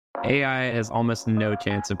AI has almost no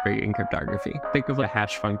chance of breaking cryptography. Think of a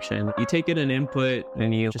hash function. You take in an input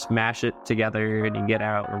and you just mash it together and you get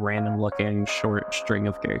out a random looking short string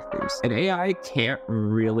of characters. And AI can't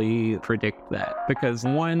really predict that because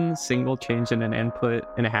one single change in an input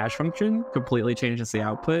in a hash function completely changes the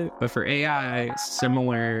output. But for AI,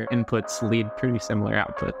 similar inputs lead pretty similar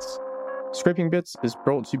outputs. Scraping Bits is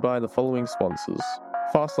brought to you by the following sponsors: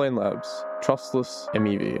 Fastlane Labs, Trustless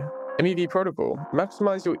MEV. MEV Protocol.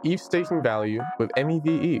 Maximize your ETH staking value with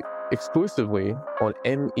MEV ETH exclusively on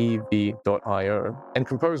mev.io. And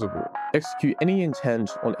Composable. Execute any intent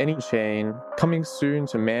on any chain. Coming soon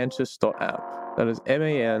to mantis.app. That is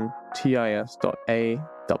mantis.app.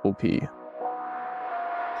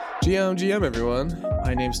 GM everyone.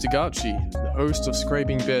 My name's Tagachi, the host of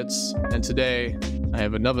Scraping Bits, and today I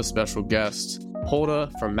have another special guest, Porter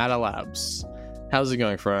from Matter Labs. How's it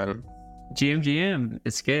going, friend? GM,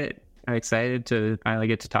 it's good. I'm excited to finally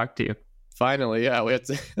get to talk to you. Finally, yeah, we had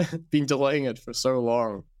been delaying it for so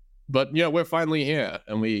long. But, we're finally here,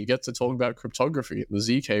 and we get to talk about cryptography in the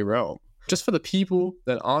ZK realm. Just for the people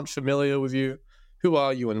that aren't familiar with you, who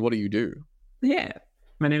are you and what do you do? Yeah.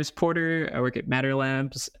 My name is Porter. I work at Matter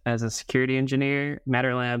Labs as a security engineer.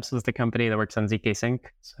 Matter Labs is the company that works on zkSync.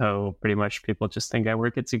 So pretty much people just think I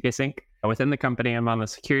work at zkSync. Within the company, I'm on the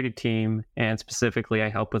security team, and specifically I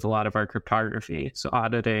help with a lot of our cryptography. So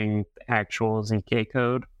auditing the actual ZK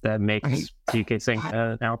code that makes zkSync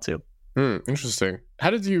an L2. Interesting.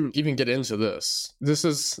 How did you even get into this? This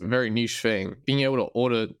is a very niche thing, being able to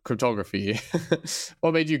audit cryptography.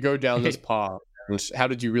 What made you go down this path? And how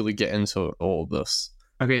did you really get into all of this?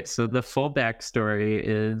 Okay, so the full backstory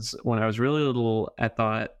is when I was really little, I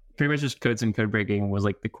thought pretty much just codes and code breaking was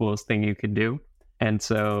like the coolest thing you could do. And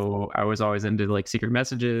so I was always into like secret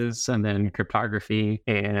messages and then cryptography.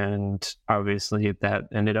 And obviously that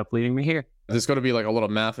ended up leading me here. There's got to be like a lot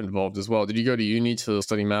of math involved as well. Did you go to uni to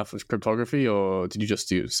study math with cryptography, or did you just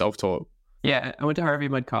do self-taught? Yeah, I went to Harvey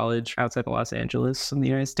Mudd College outside of Los Angeles in the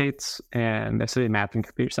United States, and I studied math and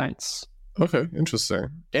computer science. Okay, interesting.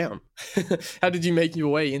 Damn. How did you make your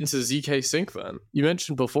way into zkSync then? You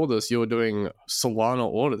mentioned before this you were doing Solana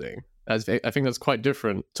auditing. I think that's quite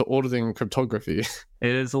different to auditing cryptography.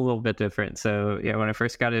 It is a little bit different. So yeah, when I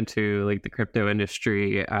first got into like the crypto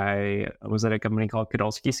industry, I was at a company called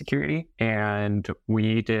Podolsky Security, and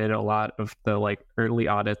we did a lot of the like early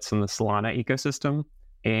audits in the Solana ecosystem.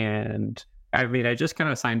 And I mean, I just kind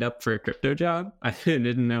of signed up for a crypto job. I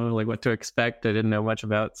didn't know like what to expect. I didn't know much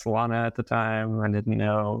about Solana at the time. I didn't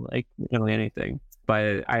know like really anything.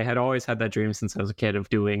 But I had always had that dream since I was a kid of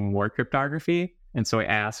doing more cryptography. And so I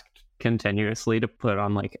asked continuously to put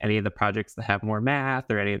on like any of the projects that have more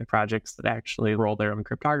math or any of the projects that actually roll their own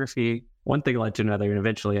cryptography. One thing led to another, and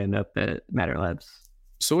eventually I ended up at Matter Labs.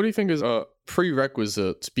 So what do you think is a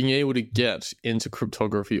prerequisite to being able to get into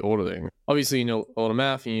cryptography auditing? Obviously, you know a lot of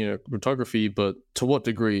math, you know cryptography, but to what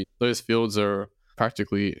degree? Those fields are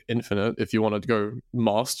practically infinite if you want to go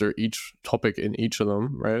master each topic in each of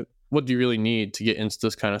them, right? What do you really need to get into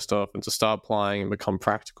this kind of stuff and to start applying and become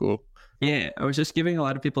practical? Yeah, I was just giving a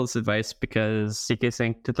lot of people this advice because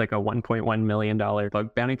zkSync did like a $1.1 million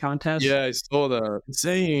bug bounty contest. Yeah, I saw that.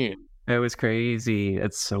 Insane. It was crazy.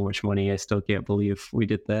 It's so much money. I still can't believe we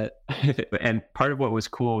did that. And part of what was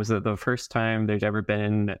cool was that the first time there's ever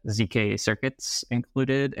been ZK circuits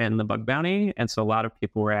included in the bug bounty. And so a lot of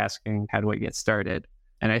people were asking, how do I get started?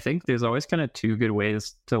 And I think there's always kind of two good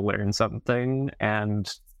ways to learn something.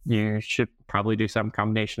 And you should probably do some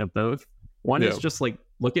combination of both. One is just like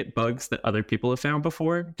look at bugs that other people have found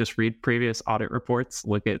before. Just read previous audit reports.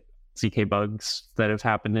 Look at ZK bugs that have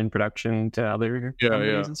happened in production to other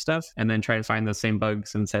companies and stuff, and then try to find those same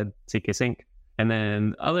bugs inside zkSync. And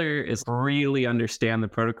then the other is really understand the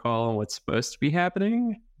protocol and what's supposed to be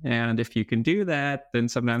happening. And if you can do that, then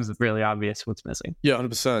sometimes it's really obvious what's missing. Yeah,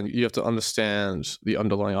 100%. You have to understand the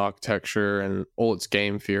underlying architecture and all its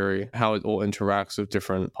game theory, how it all interacts with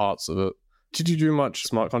different parts of it. Did you do much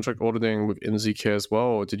smart contract auditing within ZK as well,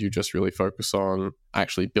 or did you just really focus on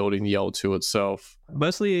actually building the L2 itself?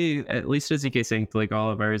 Mostly, at least at zkSync, like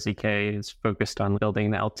all of our ZK is focused on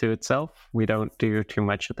building the L2 itself. We don't do too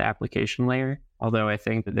much at the application layer, although I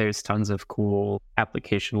think that there's tons of cool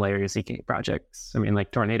application layer ZK projects. I mean,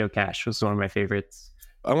 like Tornado Cache was one of my favorites.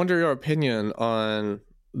 I wonder your opinion on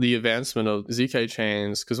the advancement of ZK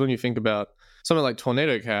chains, because when you think about something like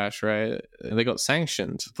Tornado Cache, right? They got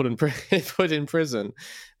sanctioned, put in prison.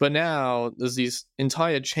 But now there's these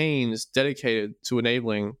entire chains dedicated to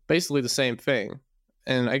enabling basically the same thing.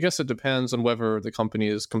 And I guess it depends on whether the company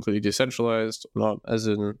is completely decentralized or not, as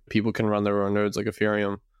in people can run their own nodes like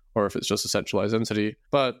Ethereum, or if it's just a centralized entity.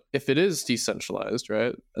 But if it is decentralized,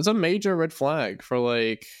 right, it's a major red flag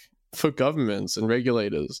for governments and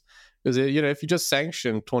regulators. Because, if you just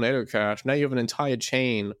sanction Tornado Cash, now you have an entire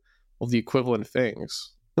chain of the equivalent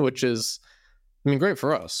things, which is, great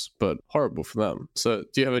for us, but horrible for them. So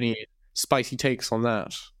do you have any spicy takes on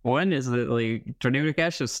that? One is that Tornado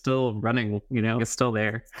Cash is still running, it's still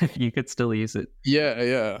there. You could still use it.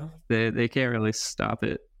 Yeah. They can't really stop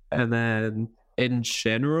it. And then in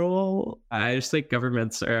general, I just think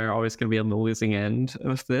governments are always going to be on the losing end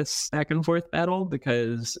of this back and forth battle,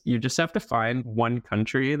 because you just have to find one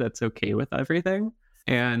country that's okay with everything.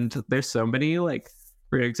 And there's so many,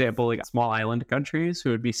 for example, small island countries who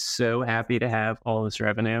would be so happy to have all this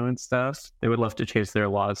revenue and stuff. They would love to change their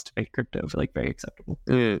laws to make crypto very acceptable.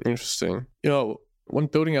 Interesting. When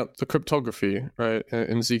building out the cryptography, right,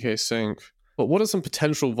 in zkSync, but what are some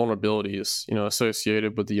potential vulnerabilities,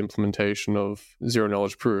 associated with the implementation of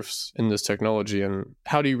zero-knowledge proofs in this technology, and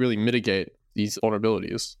how do you really mitigate these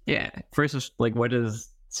vulnerabilities? Yeah. First, what does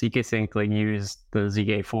zkSync use the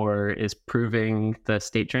zk for is proving the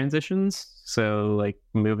state transitions, so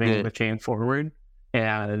moving the chain forward.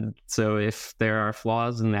 And so if there are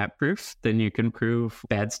flaws in that proof, then you can prove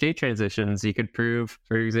bad state transitions. You could prove,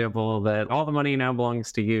 for example, that all the money now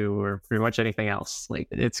belongs to you, or pretty much anything else.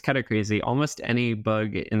 It's kind of crazy. Almost any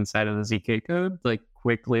bug inside of the ZK code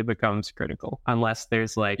quickly becomes critical, unless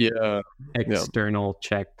there's external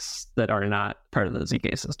checks that are not part of the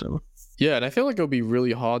ZK system. Yeah, and I feel it'll be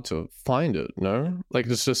really hard to find it, no?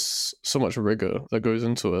 There's just so much rigor that goes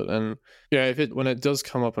into it. And when it does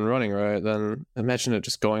come up and running, right, then imagine it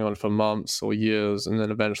just going on for months or years, and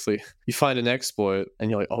then eventually you find an exploit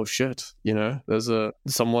and you're like, oh shit,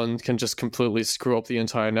 someone can just completely screw up the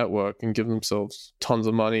entire network and give themselves tons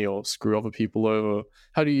of money or screw other people over.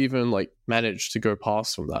 How do you even manage to go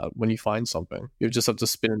past from that when you find something? You just have to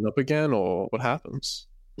spin it up again, or what happens?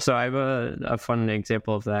 So I have a fun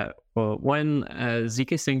example of that. Well, when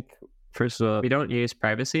zkSync, first of all, we don't use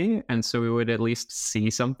privacy, and so we would at least see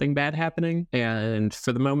something bad happening. And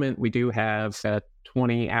for the moment, we do have a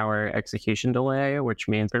 20-hour execution delay, which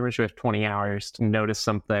means pretty much we have 20 hours to notice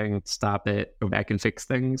something, stop it, go back and fix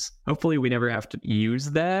things. Hopefully, we never have to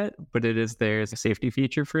use that, but it is there as a safety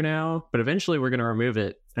feature for now. But eventually, we're going to remove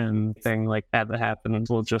it, and thing like that happens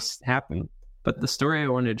will just happen. But the story I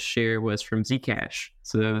wanted to share was from Zcash.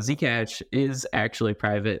 So Zcash is actually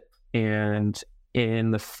private, and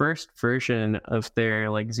in the first version of their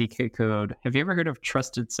ZK code, have you ever heard of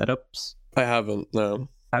trusted setups? I haven't, no.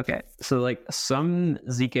 Okay, so some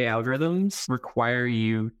ZK algorithms require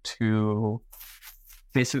you to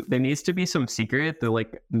basically, there needs to be some secret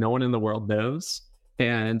that no one in the world knows,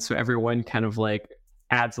 and so everyone kind of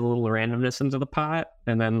adds a little randomness into the pot,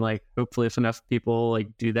 and then hopefully if enough people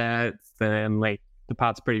do that, then the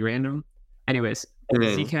pot's pretty random. Anyways,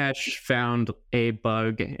 Zcash found a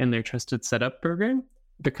bug in their trusted setup program.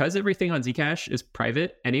 Because everything on Zcash is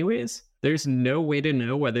private anyways, there's no way to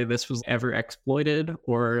know whether this was ever exploited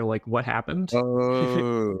or what happened.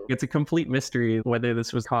 Oh. It's a complete mystery whether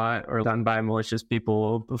this was caught or done by malicious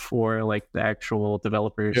people before the actual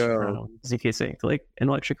developers from zkSync, an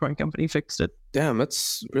electric coin company, fixed it. Damn,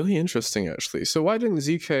 that's really interesting actually. So why didn't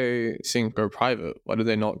zkSync go private? Why did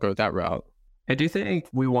they not go that route? I do think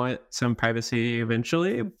we want some privacy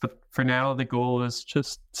eventually, but for now, the goal is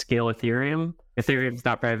just scale Ethereum. Ethereum's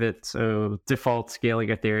not private, so default scaling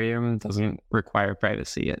Ethereum doesn't require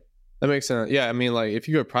privacy yet. That makes sense. Yeah, if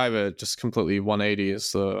you go private, just completely 180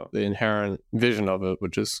 is the inherent vision of it,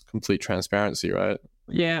 which is complete transparency, right?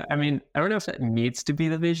 Yeah, I don't know if that needs to be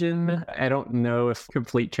the vision. I don't know if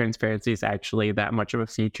complete transparency is actually that much of a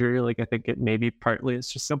feature. I think it maybe partly is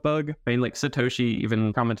just a bug. Satoshi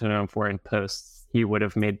even commented on foreign posts. He would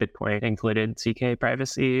have made Bitcoin included ZK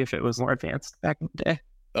privacy if it was more advanced back in the day.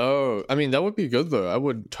 Oh, that would be good though. I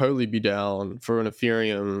would totally be down for an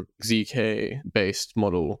Ethereum ZK based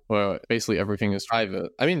model where basically everything is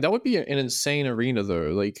private. That would be an insane arena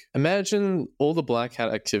though. Imagine all the black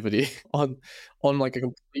hat activity on a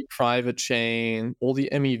complete private chain, all the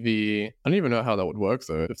MEV. I don't even know how that would work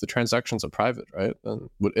though. If the transactions are private, right? Then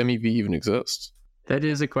would MEV even exist? That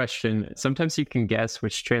is a question. Sometimes you can guess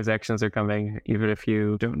which transactions are coming, even if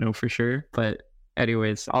you don't know for sure. But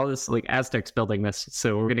anyways, all this Aztec's building this,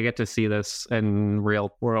 so we're gonna get to see this in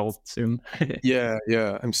real world soon. Yeah,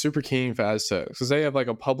 I'm super keen for Aztec because they have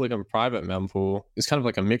a public and private mempool. It's kind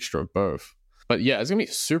of a mixture of both. But yeah, it's gonna be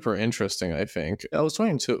super interesting, I think. I was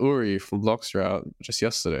talking to Uri from Blockstrat just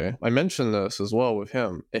yesterday. I mentioned this as well with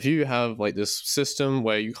him. If you have this system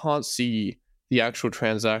where you can't see the actual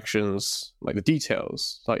transactions, the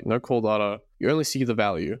details, no call data, you only see the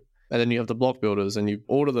value. And then you have the block builders, and you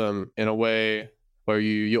order them in a way where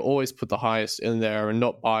you always put the highest in there and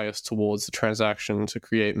not bias towards the transaction to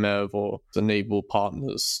create MEV or enable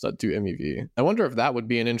partners that do MEV. I wonder if that would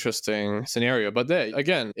be an interesting scenario. But there,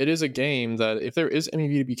 again, it is a game that if there is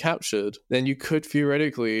MEV to be captured, then you could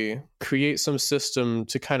theoretically create some system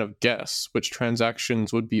to kind of guess which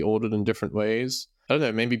transactions would be ordered in different ways. I don't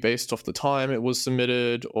know, maybe based off the time it was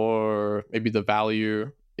submitted, or maybe the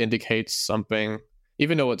value indicates something.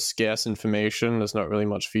 Even though it's scarce information, there's not really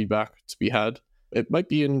much feedback to be had. It might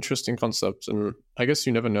be an interesting concept, and I guess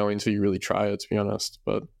you never know until you really try it, to be honest.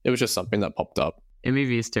 But it was just something that popped up.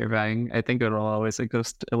 MEV is terrifying. I think it'll always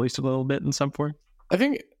exist at least a little bit in some form. I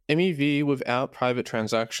think MEV without private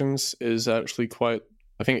transactions is actually quite,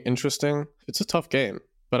 I think, interesting. It's a tough game,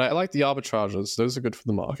 but I like the arbitrages. Those are good for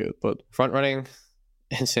the market. But front running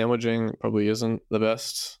and sandwiching probably isn't the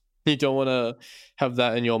best. You don't want to have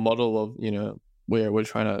that in your model of, where we're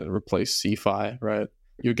trying to replace CFI, right?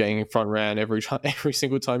 You're getting front ran every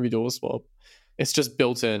single time you do a swap. It's just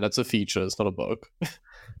built in. That's a feature. It's not a bug.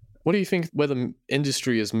 What do you think where the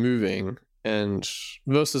industry is moving, and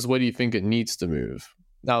versus where do you think it needs to move?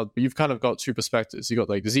 Now, you've kind of got two perspectives. You got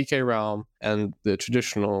like the ZK realm and the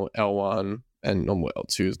traditional L1 and normal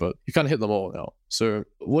L2s, but you kind of hit them all now. So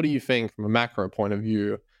what do you think from a macro point of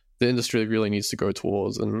view the industry really needs to go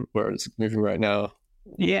towards, and where it's moving right now?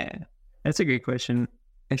 Yeah, that's a great question.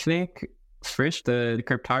 I think first, the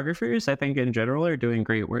cryptographers, I think in general, are doing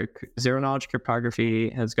great work. Zero-knowledge cryptography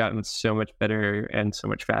has gotten so much better and so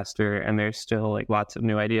much faster, and there's still like lots of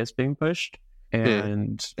new ideas being pushed.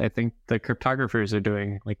 And I think the cryptographers are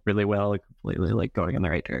doing like really well, like completely like going in the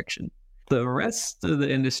right direction. The rest of the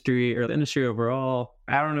industry, or the industry overall,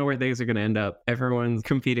 I don't know where things are going to end up. Everyone's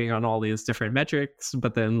competing on all these different metrics,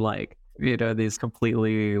 but then like, these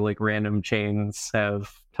completely like random chains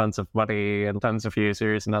have tons of money and tons of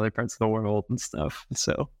users in other parts of the world and stuff.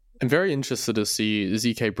 So I'm very interested to see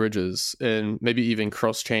ZK bridges and maybe even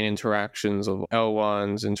cross-chain interactions of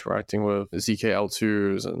L1s interacting with ZK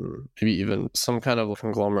L2s, and maybe even some kind of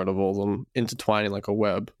conglomerate of all of them intertwining like a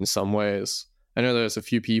web in some ways. I know there's a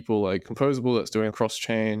few people like Composable that's doing a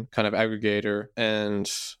cross-chain kind of aggregator, and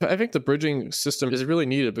I think the bridging system is really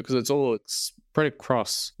needed because it's all spread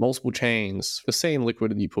across multiple chains, the same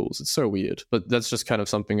liquidity pools. It's so weird, but that's just kind of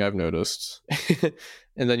something I've noticed.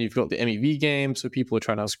 And then you've got the MEV game, so people are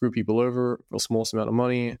trying to screw people over for a small amount of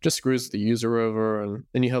money, just screws the user over. And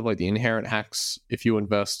then you have like the inherent hacks. If you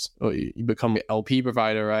invest or you become an LP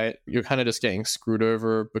provider, right, you're kind of just getting screwed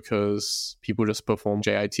over because people just perform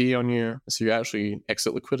JIT on you, so you actually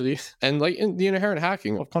exit liquidity. And like in the inherent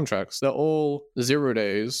hacking of contracts, they're all 0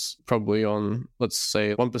 days, probably on, let's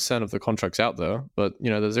say, 1% of the contracts out there, but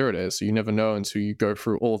they're 0 days, so you never know until you go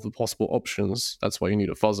through all of the possible options. That's why you need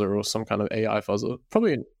a fuzzer or some kind of AI fuzzer.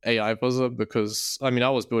 Probably an AI fuzzer, because I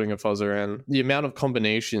was building a fuzzer, and the amount of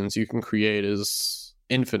combinations you can create is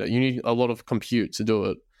infinite. You need a lot of compute to do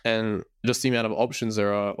it, and just the amount of options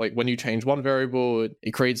there are. Like when you change one variable,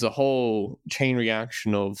 it creates a whole chain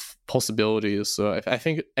reaction of possibilities. So I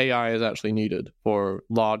think AI is actually needed for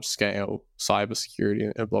large scale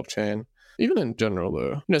cybersecurity and blockchain. Even in general,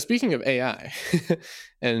 though, speaking of AI,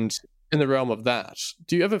 and in the realm of that,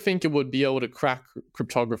 do you ever think it would be able to crack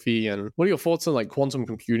cryptography? And what are your thoughts on like quantum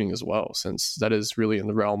computing as well, since that is really in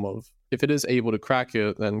the realm of, if it is able to crack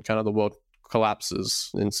it, then kind of the world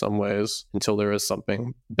collapses in some ways until there is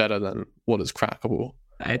something better than what is crackable?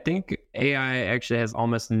 I think AI actually has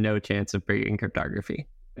almost no chance of breaking cryptography.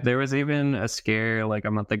 There was even a scare like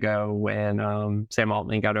a month ago when Sam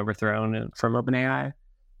Altman got overthrown from OpenAI.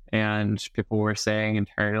 And people were saying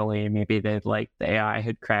internally maybe that like the AI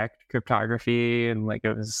had cracked cryptography, and like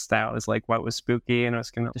that was like what was spooky and it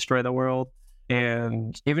was going to destroy the world.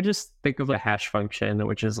 And even just think of a hash function,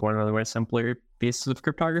 which is one of the more simpler pieces of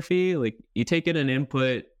cryptography. Like you take in an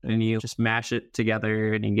input and you just mash it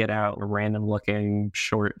together and you get out a random looking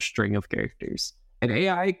short string of characters. And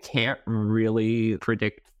AI can't really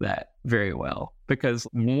predict that very well, because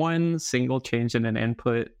one single change in an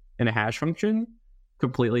input in a hash function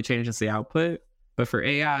completely changes the output. But for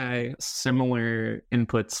AI, similar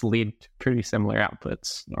inputs lead to pretty similar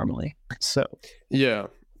outputs normally. So yeah,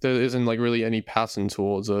 there isn't like really any pattern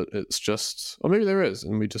towards it. It's just, or maybe there is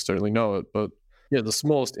and we just don't really know it. But yeah, the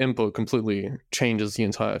smallest input completely changes the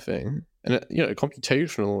entire thing. And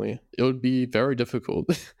computationally, it would be very difficult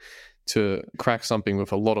to crack something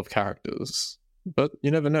with a lot of characters. But you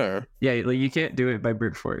never know. Yeah, like you can't do it by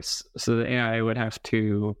brute force. So the AI would have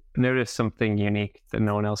to notice something unique that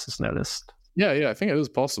no one else has noticed. Yeah, I think it is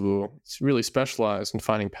possible. It's really specialized in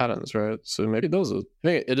finding patterns, right? So maybe those are, I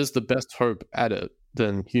think it is the best hope at it.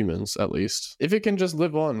 than humans, at least. If it can just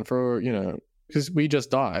live on for, because we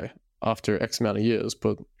just die after X amount of years,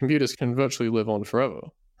 but computers can virtually live on forever,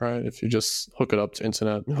 right? If you just hook it up to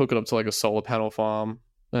internet, hook it up to like a solar panel farm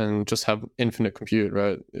and just have infinite compute,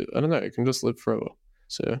 right? I don't know, it can just live forever.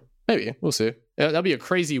 So maybe, we'll see. That'd be a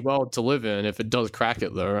crazy world to live in if it does crack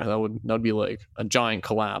it though. That'd be like a giant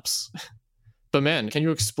collapse. But man, can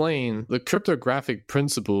you explain the cryptographic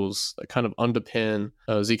principles that kind of underpin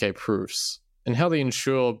zk proofs and how they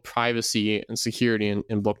ensure privacy and security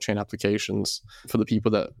in blockchain applications for the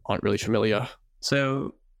people that aren't really familiar?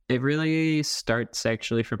 So it really starts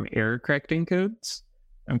actually from error correcting codes.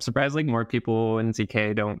 I'm surprised like more people in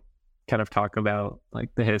zk don't kind of talk about like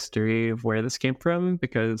the history of where this came from,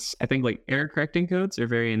 because I think like error correcting codes are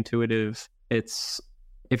very intuitive. It's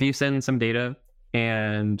if you send some data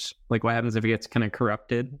and like what happens if it gets kind of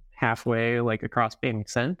corrupted halfway like across being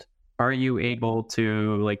sent, are you able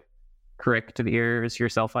to like correct the errors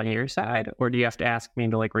yourself on your side, or do you have to ask me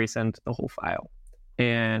to like resend the whole file?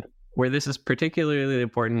 And where this is particularly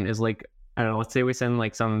important is like, I don't know, let's say we send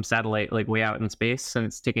like some satellite like way out in space and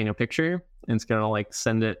it's taking a picture and it's gonna like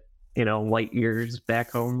send it, light years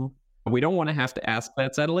back home. We don't want to have to ask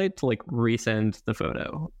that satellite to like resend the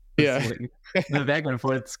photo. Yeah. Like, the back and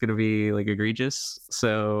forth is going to be like egregious.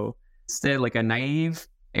 So instead, like a naive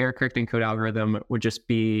error correcting code algorithm would just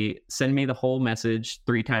be send me the whole message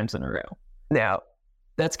 3 times in a row. Now,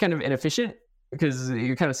 that's kind of inefficient because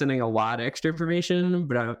you're kind of sending a lot of extra information.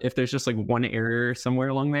 But if there's just like one error somewhere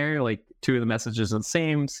along there, like 2 of the messages are the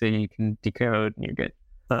same, so you can decode and you're good.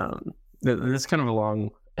 This is kind of a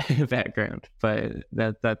long background, but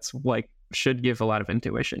that's like should give a lot of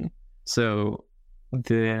intuition. So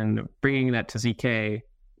then bringing that to zk,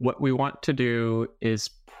 what we want to do is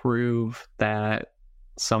prove that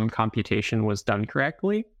some computation was done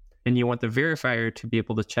correctly, and you want the verifier to be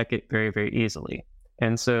able to check it very, very easily.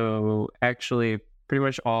 And so actually pretty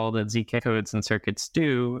much all that zk codes and circuits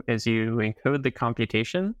do is you encode the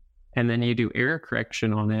computation and then you do error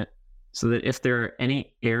correction on it, so that if there are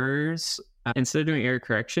any errors, instead of doing error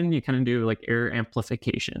correction, you kind of do like error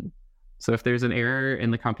amplification. So if there's an error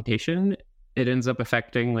in the computation, it ends up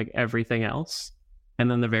affecting like everything else, and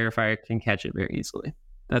then the verifier can catch it very easily.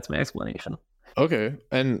 That's my explanation. Okay,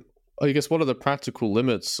 and I guess what are the practical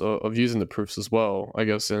limits of using the proofs as well, I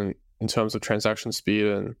guess in terms of transaction speed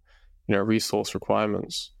and resource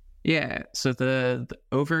requirements? Yeah, so the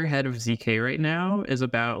overhead of zk right now is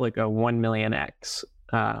about like a 1 million x.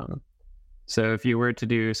 So if you were to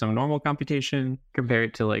do some normal computation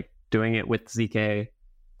compared to like doing it with zk,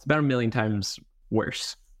 it's about 1 million times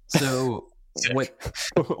worse. So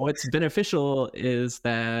what's beneficial is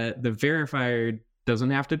that the verifier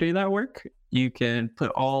doesn't have to do that work. You can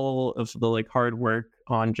put all of the like hard work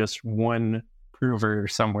on just one prover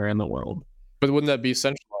somewhere in the world. But wouldn't that be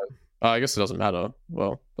centralized? I guess it doesn't matter.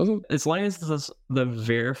 Well, doesn't as long as the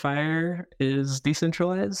verifier is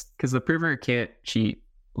decentralized, because the prover can't cheat,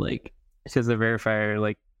 like because the verifier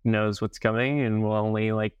like knows what's coming and will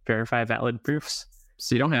only like verify valid proofs.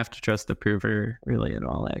 So you don't have to trust the prover really at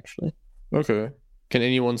all, actually. Okay. Can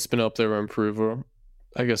anyone spin up their own prover?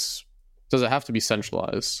 I guess, does it have to be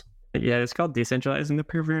centralized? Yeah, it's called decentralizing the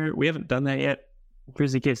prover. We haven't done that yet for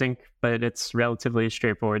zkSync, but it's relatively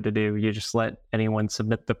straightforward to do. You just let anyone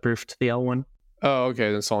submit the proof to the L1. Oh,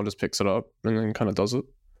 okay. Then someone just picks it up and then kind of does it.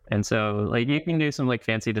 And so like you can do some like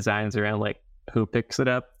fancy designs around like who picks it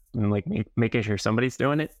up and like making sure somebody's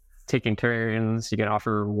doing it, taking turns. You can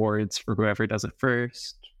offer rewards for whoever does it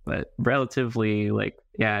first. But relatively, like,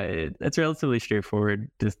 yeah, it's relatively straightforward.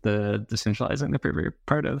 Just the decentralizing the prover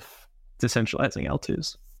part of decentralizing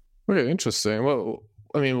L2s. Okay, interesting. Well,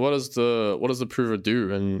 I mean, what does the prover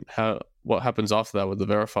do, and what happens after that with the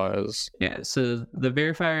verifiers? Yeah, so the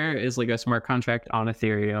verifier is like a smart contract on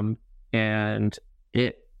Ethereum, and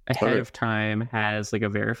it ahead of time has like a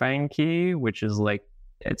verifying key, which is like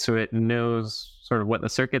so it knows sort of what the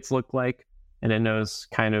circuits look like, and it knows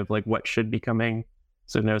kind of like what should be coming.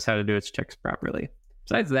 So it knows how to do its checks properly.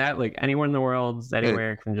 Besides that, like anyone in the world,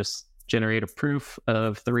 anywhere can just generate a proof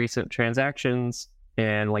of the recent transactions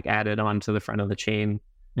and like add it onto the front of the chain.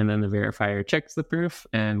 And then the verifier checks the proof.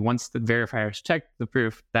 And once the verifiers check the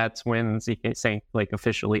proof, that's when zkSync like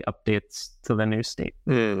officially updates to the new state.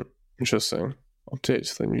 Interesting.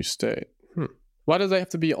 Update to the new state. Why do they have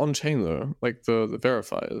to be on chain though? Like the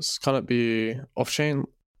verifiers? Can't it be off chain?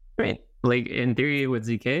 Right. Like in theory with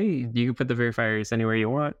zk, you can put the verifiers anywhere you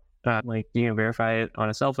want. Like you can verify it on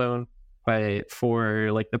a cell phone, but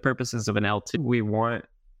for like the purposes of an L2, we want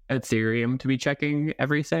Ethereum to be checking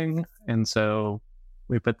everything, and so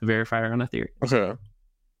we put the verifier on Ethereum. Okay,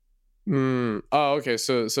 Oh, okay.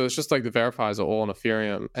 So it's just like the verifiers are all on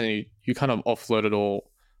Ethereum, and you kind of offload it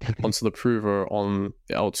all onto the prover on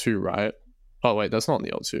the L2, right? Oh wait, that's not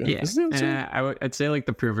the L2. Yeah, Is it the L2? I'd say like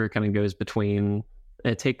the prover kind of goes between.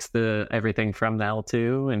 It takes the everything from the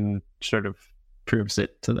L2 and sort of proves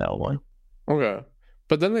it to the L1. Okay,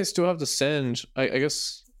 but then they still have to send. I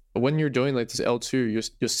guess when you're doing like this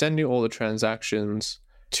L2, you're sending all the transactions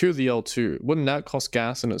to the L2. Wouldn't that cost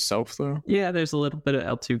gas in itself though? Yeah, there's a little bit of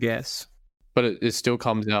L2 gas. But it still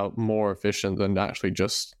comes out more efficient than actually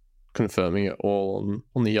just confirming it all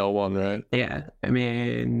on the L1, right? Yeah, I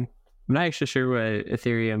mean, I'm not actually sure what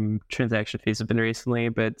Ethereum transaction fees have been recently,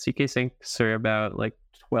 but zkSyncs are about like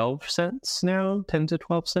 12 cents now, 10 to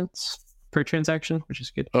 12 cents per transaction, which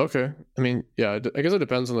is good. Okay. I mean, yeah, I guess it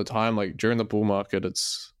depends on the time. Like during the bull market,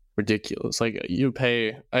 it's ridiculous. Like you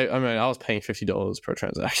pay, I mean, I was paying $50 per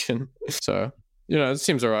transaction. So, it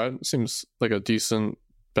seems all right. It seems like a decent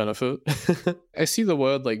benefit. I see the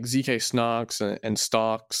word like zk snarks and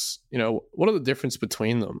stocks. What are the difference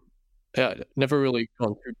between them? Yeah, never really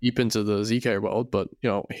gone too deep into the zk world, but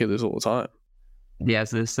I hear this all the time.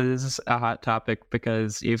 Yes, this is a hot topic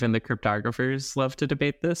because even the cryptographers love to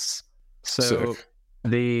debate this. So Sick.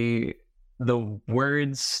 the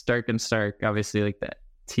words stark and stark, obviously like the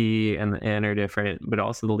T and the N are different, but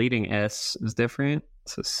also the leading S is different.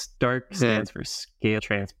 So Stark stands for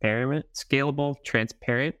scalable,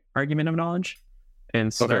 transparent argument of knowledge,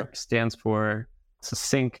 and Stark stands for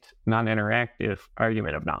succinct, non-interactive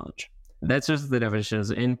argument of knowledge. That's just the definitions.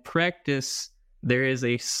 In practice, there is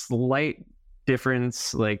a slight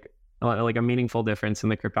difference, like a meaningful difference in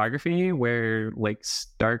the cryptography, where like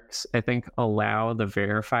Starks, I think, allow the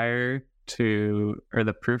verifier or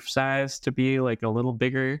the proof size to be like a little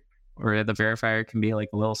bigger, or the verifier can be like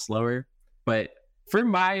a little slower. But for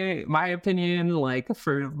my opinion, like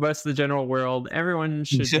for most of the general world, everyone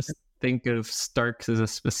should just think of Starks as a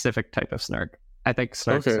specific type of snark. I think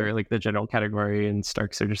Starks are like the general category, and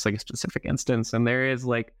Starks are just like a specific instance. And there is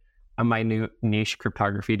like a minute niche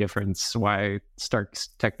cryptography difference why Starks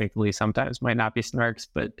technically sometimes might not be snarks,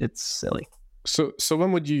 but it's silly. So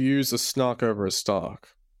when would you use a snark over a stark,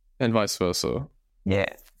 and vice versa? Yeah.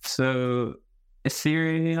 So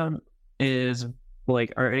Ethereum is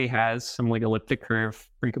like already has some like elliptic curve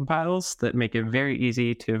precompiles that make it very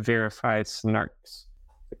easy to verify snarks,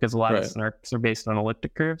 because a lot of snarks are based on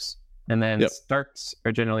elliptic curves, and then starks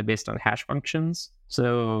are generally based on hash functions.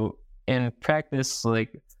 So in practice,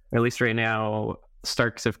 like at least right now,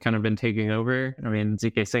 starks have kind of been taking over. I mean,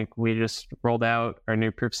 zkSync, we just rolled out our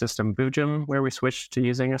new proof system Boojum, where we switched to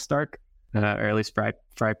using a stark, or at least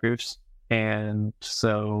fry proofs. And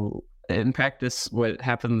so in practice, what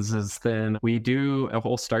happens is then we do a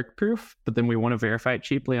whole Stark proof, but then we want to verify it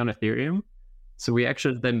cheaply on Ethereum. So we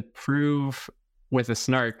actually then prove with a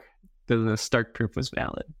snark that the Stark proof was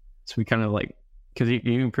valid. So we kind of like, because you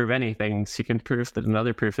can prove anything, so you can prove that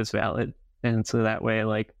another proof is valid. And so that way,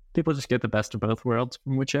 like, people just get the best of both worlds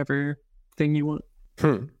from whichever thing you want.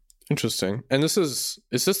 Interesting. And is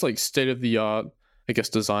this like state-of-the-art, I guess,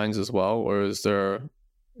 designs as well? Or is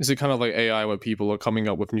it kind of like AI where people are coming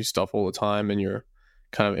up with new stuff all the time and you're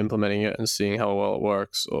kind of implementing it and seeing how well it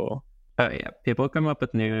works? Or oh yeah, people come up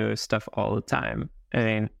with new stuff all the time. I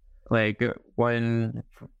mean, like one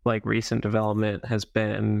like recent development has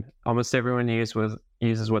been almost everyone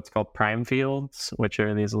uses what's called prime fields, which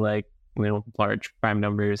are these like large prime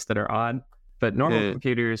numbers that are odd. But normal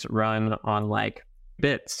computers run on like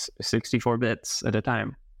bits, 64 bits at a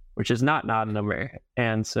time, which is not an odd number.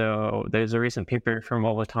 And so there's a recent paper from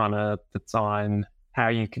Olatana that's on how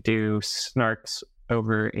you could do snarks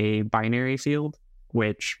over a binary field,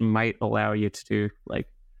 which might allow you to do like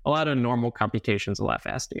a lot of normal computations a lot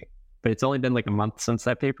faster. But it's only been like a month since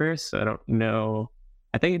that paper, so I don't know.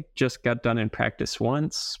 I think it just got done in practice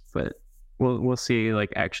once, but we'll see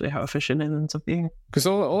like actually how efficient it ends up being. Because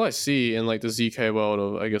all I see in like the ZK world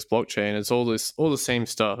of, I guess, blockchain, it's all the same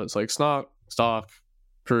stuff. It's like snark, stock,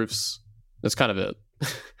 proofs. That's kind of it.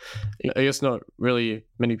 I guess not really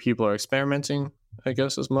many people are experimenting, I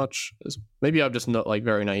guess, as much as maybe I'm just not like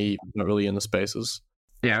very naive, not really in the spaces.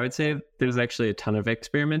 Yeah, I would say there's actually a ton of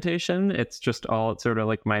experimentation. It's just all at sort of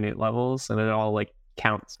like minute levels, and it all like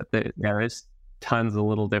counts. There is tons of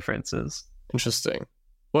little differences. Interesting.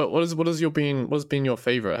 What has been your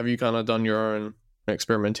favorite? Have you kind of done your own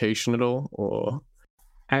experimentation at all, or?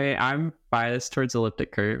 I'm biased towards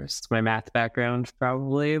elliptic curves. It's my math background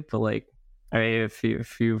probably, but like, I mean, if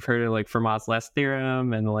you've heard of like Fermat's last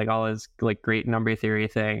theorem and like all his like great number theory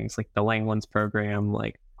things, like the Langlands program,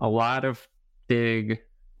 like a lot of big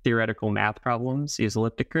theoretical math problems use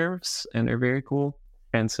elliptic curves and they're very cool.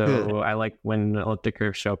 And so I like when elliptic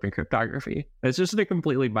curves show up in cryptography. It's just a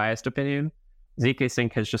completely biased opinion.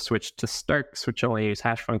 zkSync has just switched to Starks, which only use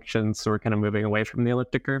hash functions, so we're kind of moving away from the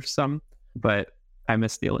elliptic curves some, but I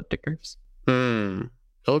miss the elliptic curves.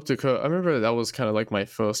 Elliptic curve, I remember that was kind of like my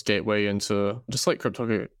first gateway into just like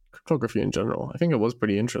cryptography in general. I think it was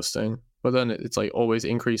pretty interesting, but then it's like always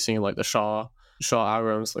increasing in like the SHA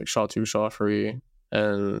algorithms, like SHA-2, SHA-3,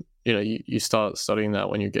 and you start studying that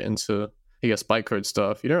when you get into, I guess, bytecode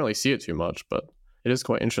stuff. You don't really see it too much, but it is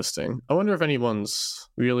quite interesting. I wonder if anyone's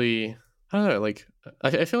really, I don't know, like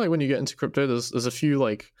I feel like when you get into crypto, there's a few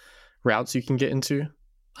like routes you can get into.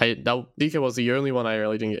 DK was the only one I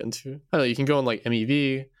really didn't get into. I don't know, you can go on like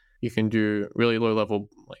MEV, you can do really low level,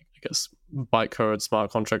 like I guess bytecode,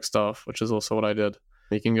 smart contract stuff, which is also what I did.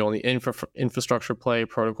 You can go on the infrastructure play,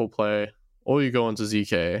 protocol play, or you go into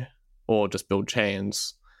ZK, or just build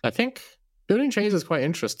chains. I think building chains is quite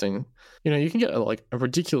interesting. You can get a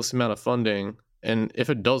ridiculous amount of funding, and if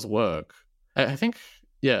it does work, I think,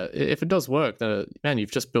 yeah, if it does work, then man,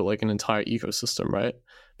 you've just built like an entire ecosystem, right?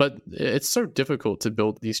 But it's so difficult to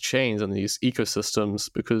build these chains and these ecosystems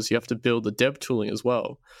because you have to build the dev tooling as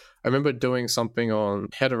well. I remember doing something on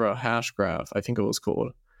Hedera Hashgraph, I think it was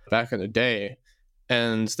called, back in the day,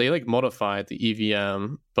 and they like modified the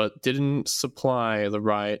EVM, but didn't supply the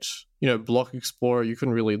right, block explorer. You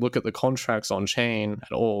couldn't really look at the contracts on chain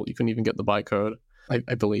at all. You couldn't even get the bytecode,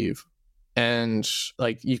 I believe. And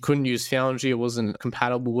like you couldn't use Foundry, it wasn't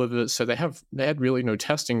compatible with it. So they had really no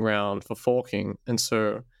testing ground for forking, and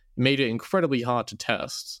so it made it incredibly hard to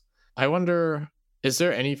test. I wonder, is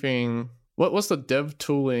there anything? What's the dev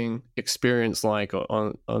tooling experience like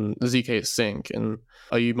on zkSync, and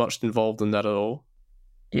are you much involved in that at all?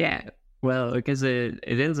 Yeah, well, because it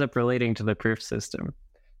ends up relating to the proof system.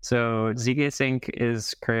 So zkSync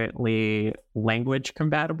is currently language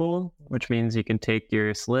compatible, which means you can take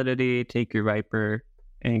your Solidity, take your Viper,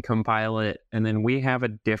 and compile it. And then we have a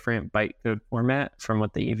different bytecode format from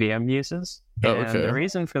what the EVM uses. Oh, and okay. the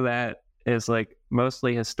reason for that is like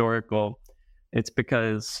mostly historical. It's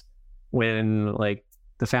because when like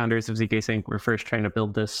the founders of zkSync were first trying to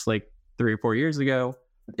build this like 3 or 4 years ago,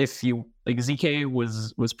 if you like zk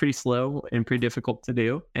was pretty slow and pretty difficult to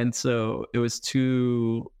do, and so it was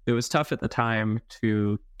tough at the time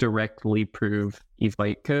to directly prove ETH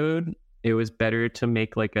bytecode. It was better to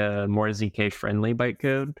make like a more zk friendly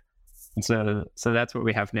bytecode, and so that's what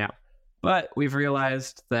we have now. But we've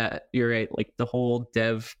realized that you're right, like the whole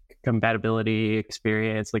dev compatibility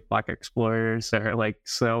experience, like block explorers are like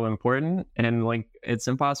so important, and like it's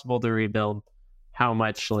impossible to rebuild how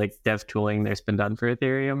much like dev tooling there's been done for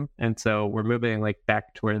Ethereum. And so we're moving like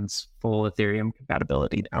back towards full Ethereum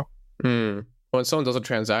compatibility now. When someone does a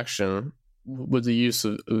transaction with the use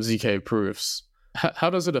of ZK proofs, how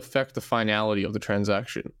does it affect the finality of the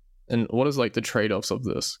transaction? And what is like the trade-offs of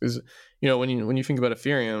this? Because, when you think about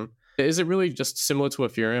Ethereum, is it really just similar to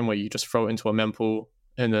Ethereum where you just throw it into a mempool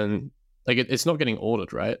and then like it's not getting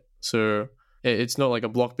ordered, right? So it's not like a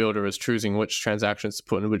block builder is choosing which transactions to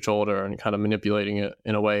put in which order and kind of manipulating it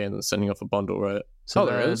in a way and then sending off a bundle, right? So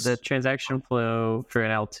the transaction flow for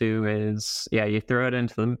an L2 is, you throw it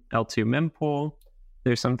into the L2 mempool.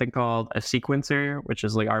 There's something called a sequencer, which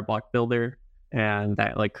is like our block builder, and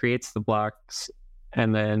that like creates the blocks.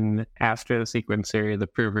 And then after the sequencer, the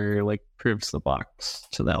prover like proves the blocks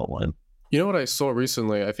to the L1. You know what I saw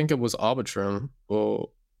recently? I think it was Arbitrum, or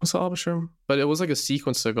was it Arbitrum? But it was like a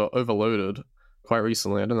sequencer got overloaded quite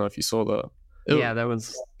recently. I don't know if you saw that. That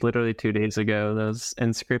was literally 2 days ago, those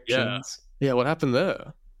inscriptions. Yeah, what happened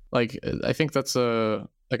there? Like, I think that's a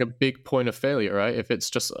big point of failure, right? If it's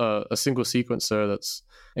just a single sequencer that's,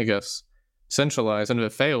 I guess, centralized, and if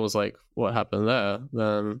it fails, like, what happened there?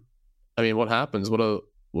 Then, I mean, what happens? What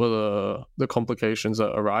are the complications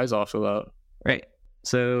that arise after that? Right.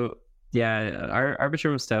 So, our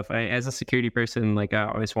Arbitrum stuff, as a security person, like I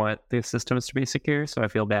always want the systems to be secure. So I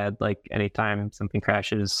feel bad, like anytime something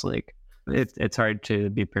crashes, like it's hard to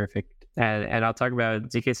be perfect. And I'll talk about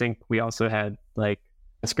zkSync. We also had like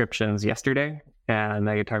inscriptions yesterday, and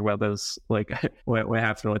I can talk about those, like what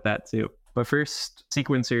happened with that too. But first,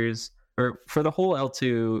 sequencers, or for the whole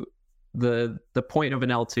L2, the point of an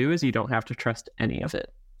L2 is you don't have to trust any of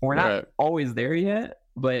it. We're not always there yet,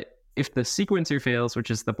 but if the sequencer fails, which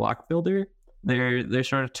is the block builder, there's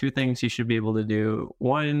sort of 2 things you should be able to do.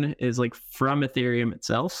 One is like from Ethereum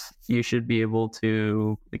itself, you should be able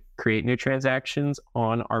to like, create new transactions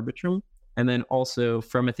on Arbitrum. And then also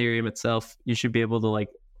from Ethereum itself, you should be able to like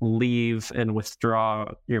leave and withdraw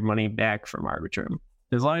your money back from Arbitrum.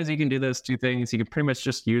 As long as you can do those 2 things, you can pretty much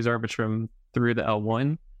just use Arbitrum through the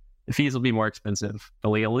L1. the fees will be more expensive, but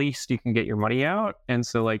like, at least you can get your money out. And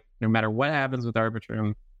so like no matter what happens with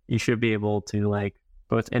Arbitrum, you should be able to like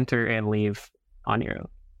both enter and leave on your own.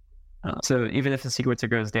 So even if the sequencer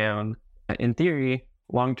goes down, in theory,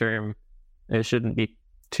 long term, it shouldn't be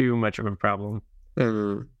too much of a problem.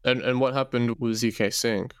 And what happened with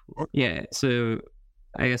zkSync? Yeah, so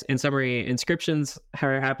I guess in summary, inscriptions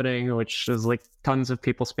are happening, which is like tons of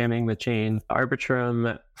people spamming the chain.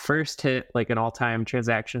 Arbitrum first hit like an all-time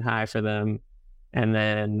transaction high for them, and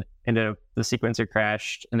then ended up the sequencer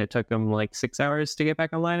crashed, and it took them like 6 hours to get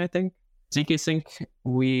back online, I think. zkSync,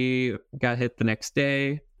 we got hit the next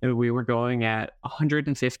day. We were going at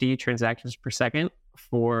 150 transactions per second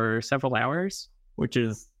for several hours, which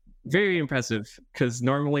is very impressive because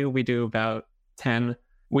normally we do about 10.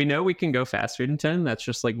 We know we can go faster than 10. That's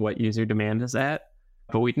just like what user demand is at.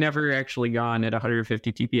 But we'd never actually gone at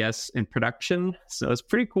 150 TPS in production. So it's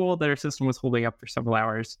pretty cool that our system was holding up for several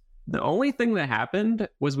hours. The only thing that happened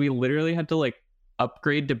was we literally had to like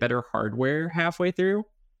upgrade to better hardware halfway through.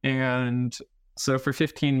 And so for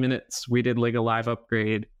 15 minutes, we did like a live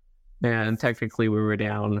upgrade. And technically we were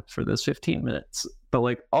down for those 15 minutes. But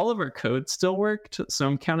like all of our code still worked. So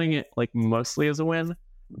I'm counting it like mostly as a win.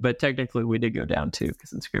 But technically we did go down too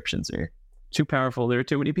because inscriptions are too powerful. There are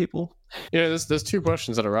too many people. Yeah, there's two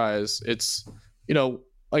questions that arise. It's,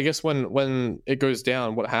 I guess when it goes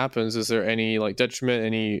down, what happens? Is there any like detriment,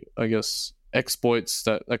 any, I guess, exploits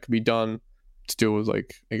that could be done to deal with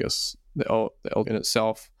like, I guess, the L in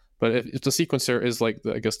itself? But if the sequencer is like,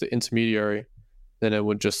 I guess, the intermediary, then it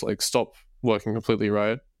would just like stop working completely,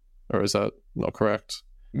 right? Or is that not correct?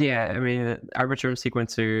 Yeah, I mean, Arbitrum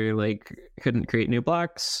sequencer like couldn't create new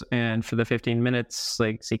blocks, and for the 15 minutes,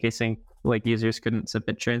 like zkSync, like users couldn't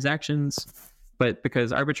submit transactions. But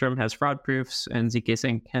because Arbitrum has fraud proofs and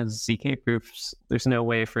zkSync has zk proofs, there's no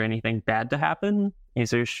way for anything bad to happen.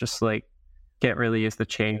 Users just like can't really use the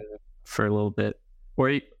chain for a little bit,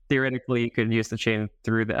 or theoretically you could use the chain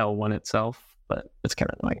through the L1 itself, but it's kind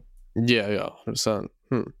of annoying. Yeah, 100%.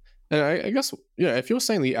 And I guess, yeah, if you're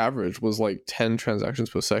saying the average was like 10 transactions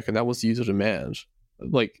per second, that was user demand,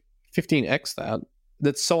 like 15x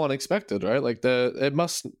that's so unexpected, right? Like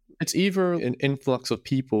it's either an influx of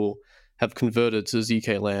people have converted to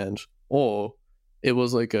zk land, or it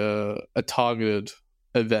was like a targeted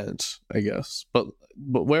event, I guess. But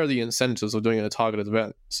where are the incentives of doing a targeted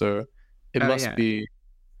event? So it must be.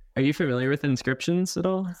 Are you familiar with inscriptions at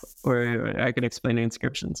all? Or I can explain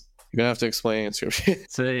inscriptions. You're gonna have to explain inscription.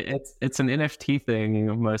 So it's an NFT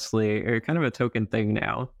thing mostly, or kind of a token thing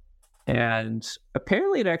now. And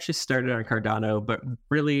apparently it actually started on Cardano, but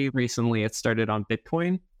really recently it started on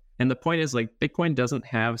Bitcoin. And the point is like Bitcoin doesn't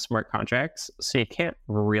have smart contracts, so you can't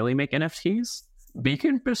really make NFTs, but you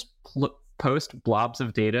can just post blobs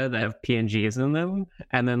of data that have PNGs in them,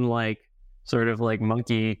 and then like sort of like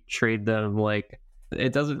monkey trade them. Like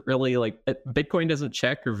it doesn't really like Bitcoin doesn't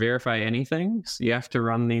check or verify anything, so you have to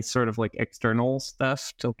run these sort of like external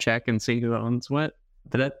stuff to check and see who owns what.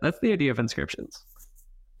 But that's the idea of inscriptions.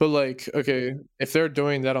 But like, okay, if they're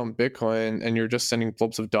doing that on Bitcoin and you're just sending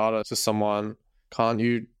blobs of data to someone, can't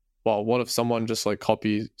you? Well, what if someone just like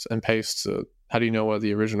copies and pastes it? How do you know where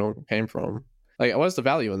the original came from? Like, what's the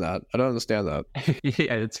value in that? I don't understand that.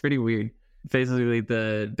 Yeah, it's pretty weird. Basically,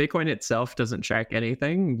 the Bitcoin itself doesn't track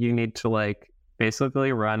anything. You need to like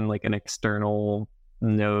basically run like an external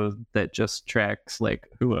node that just tracks like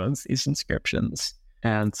who owns these inscriptions.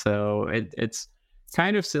 And so it's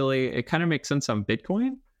kind of silly. It kind of makes sense on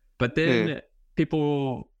Bitcoin, but then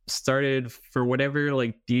people started, for whatever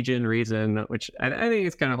like degen reason, which I think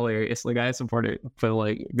it's kind of hilarious. Like I support it, but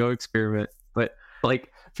like go experiment. But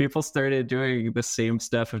like people started doing the same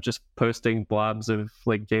stuff of just posting blobs of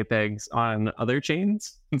like JPEGs on other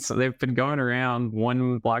chains. And so they've been going around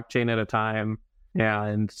one blockchain at a time. Yeah,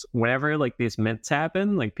 and whenever like these mints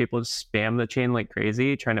happen, like people just spam the chain like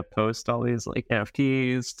crazy, trying to post all these like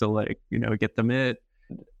NFTs to like, get the mint.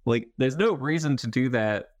 Like there's no reason to do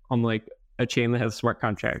that on like a chain that has smart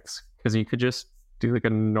contracts, because you could just do like a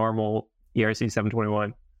normal ERC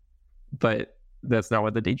 721, but that's not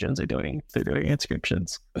what the degens are doing. They're doing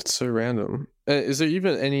inscriptions. That's so random. Is there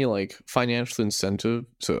even any like financial incentive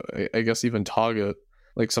to, I guess, even target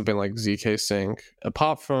like something like zkSync,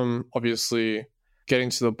 apart from obviously getting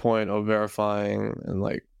to the point of verifying and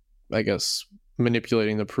like, I guess,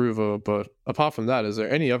 manipulating the prover? But apart from that, is there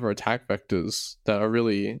any other attack vectors that are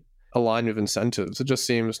really aligned with incentives? It just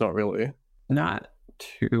seems not really. Not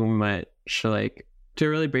too much. Like to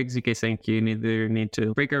really break zkSync, you either need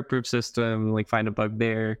to break our proof system, like find a bug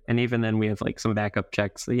there, and even then we have like some backup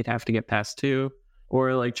checks that you'd have to get past too,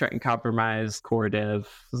 or like try and compromise core dev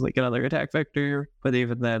is like another attack vector. But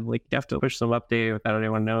even then, like you have to push some update without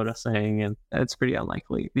anyone noticing, and that's pretty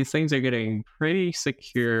unlikely. These things are getting pretty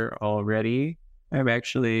secure already. I'm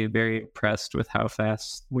actually very impressed with how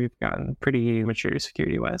fast we've gotten pretty mature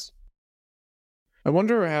security-wise. I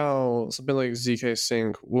wonder how something like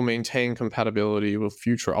zkSync will maintain compatibility with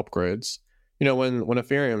future upgrades. When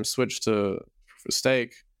Ethereum switched to proof of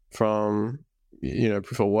stake from,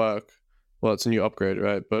 proof of work, well, it's a new upgrade,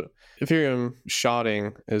 right? But Ethereum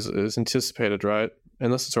sharding is anticipated, right?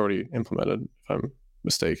 Unless it's already implemented, if I'm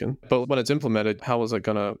mistaken. But when it's implemented, how is it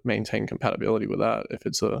going to maintain compatibility with that if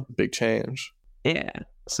it's a big change? Yeah.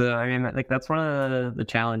 So, I mean, like that's one of the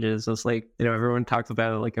challenges is like, everyone talks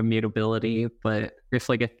about like immutability, but if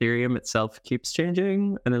like Ethereum itself keeps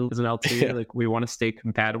changing and then there's an L2, like we want to stay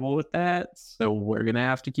compatible with that. So we're going to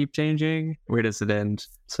have to keep changing. Where does it end?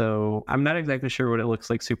 So I'm not exactly sure what it looks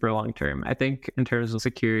like super long term. I think in terms of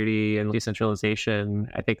security and decentralization,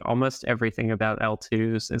 I think almost everything about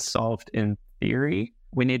L2s is solved in theory.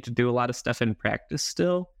 We need to do a lot of stuff in practice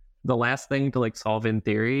still. The last thing to like solve in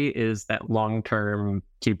theory is that long-term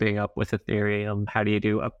keeping up with Ethereum. How do you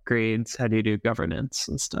do upgrades? How do you do governance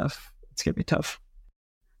and stuff? It's going to be tough.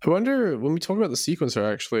 I wonder, when we talk about the sequencer,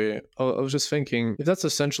 actually, I was just thinking, if that's a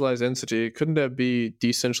centralized entity, couldn't there be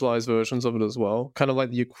decentralized versions of it as well? Kind of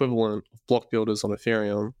like the equivalent of block builders on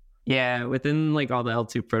Ethereum. Yeah, within like all the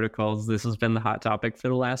L2 protocols, this has been the hot topic for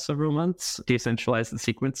the last several months, decentralize the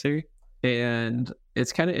sequencer. And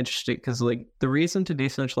it's kind of interesting because like the reason to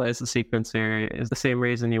decentralize the sequencer is the same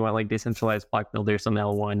reason you want like decentralized block builders on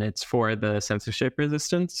L1. It's for the censorship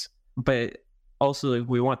resistance, but also like,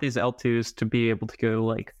 we want these L2s to be able to go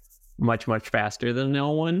like much, much faster than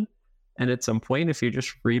L1. And at some point, if you're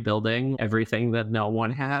just rebuilding everything that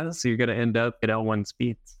L1 has, you're going to end up at L1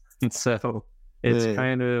 speeds. And so it's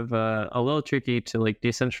kind of a little tricky to like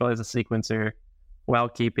decentralize a sequencer while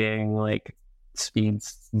keeping like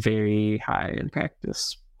speeds very high in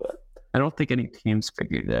practice, but I don't think any teams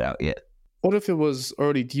figured it out yet. What if it was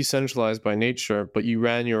already decentralized by nature, but you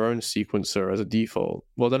ran your own sequencer as a default?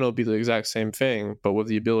 Well, then it'll be the exact same thing, but with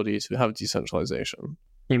the ability to have decentralization.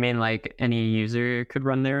 You mean like any user could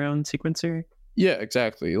run their own sequencer? Yeah,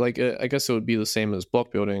 exactly. Like, I guess it would be the same as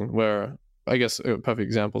block building, where I guess a perfect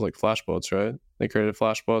example is like flashbots, right? They created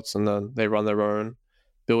flashbots and then they run their own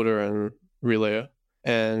builder and relayer.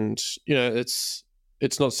 And it's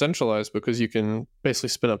not centralized because you can basically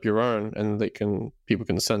spin up your own, and people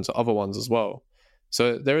can send to other ones as well.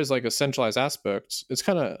 So there is like a centralized aspect. It's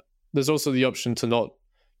kind of, there's also the option to not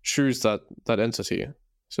choose that entity.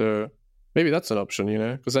 So maybe that's an option,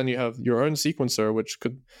 because then you have your own sequencer, which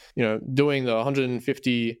could, doing the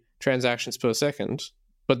 150 transactions per second.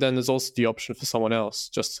 But then there's also the option for someone else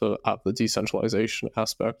just to have the decentralization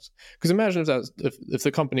aspect. Because imagine if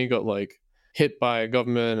the company got like hit by a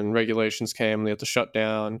government and regulations came and they had to shut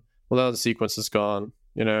down. Well, now the sequence is gone,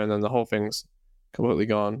 and then the whole thing's completely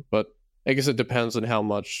gone. But I guess it depends on how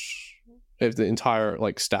much, if the entire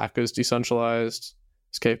like stack is decentralized,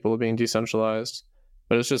 it's capable of being decentralized.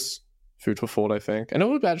 But it's just food for thought, I think. And it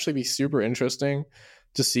would actually be super interesting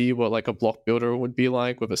to see what like a block builder would be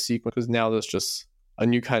like with a sequence, because now there's just a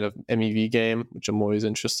new kind of MEV game, which I'm always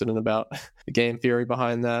interested in about the game theory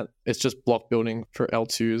behind that. It's just block building for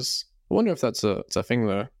L2s. I wonder if that's a thing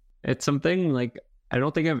though. It's something like I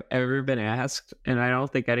don't think I've ever been asked, and I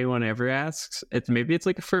don't think anyone ever asks. Maybe it's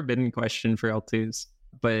like a forbidden question for L2s.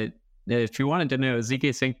 But if you wanted to know,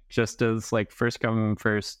 zkSync just does like first come,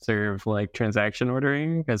 first serve like transaction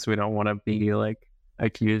ordering, because we don't want to be like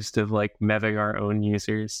accused of like meving our own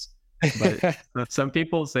users. But some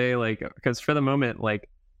people say like, because for the moment, like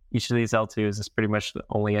each of these L2s is pretty much the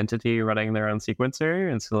only entity running their own sequencer.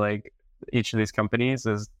 And so like each of these companies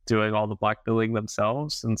is doing all the block building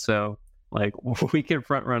themselves. And so like we can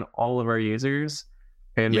front run all of our users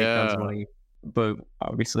and make tons of money. But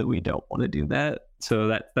obviously we don't want to do that. So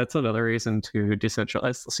that's another reason to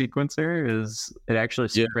decentralize the sequencer, is it actually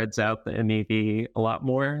spreads out the MEV a lot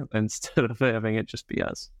more instead of having it just be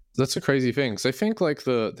us. That's a crazy thing. So I think like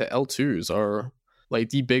the L2s are like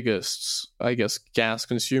the biggest, I guess, gas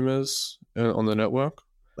consumers on the network.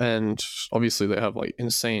 And obviously they have like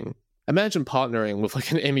insane. Imagine partnering with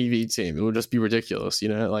like an MEV team. It would just be ridiculous,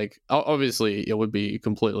 like obviously it would be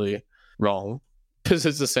completely wrong because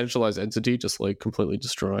it's a centralized entity just like completely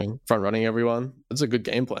destroying, front running everyone. It's a good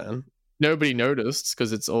game plan. Nobody noticed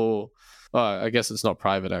because it's all, I guess it's not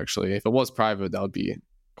private actually. If it was private, that would be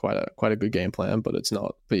quite a good game plan, but it's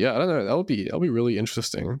not. But yeah, I don't know. That'll be really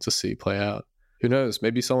interesting to see play out. Who knows?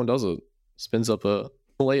 Maybe someone does it, spins up a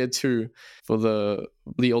layer 2 for the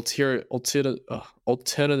ulterior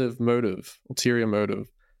motive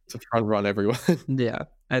to front run everyone. Yeah,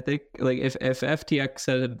 I think like if FTX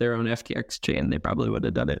had their own FTX chain, they probably would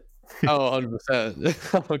have done it. Oh,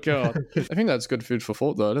 100%. Oh god. I think that's good food for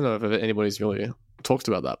thought though. I don't know if anybody's really talked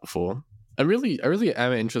about that before. I really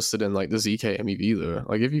am interested in like the ZK MEV though.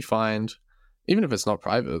 Like if you find, even if it's not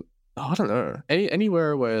private, I don't know,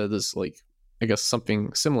 anywhere where there's like, I guess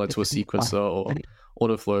something similar to a sequencer or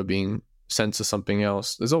order flow being sent to something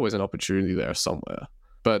else, there's always an opportunity there somewhere.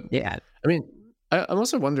 But Yeah, I mean, I'm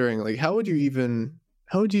also wondering, like, how would you even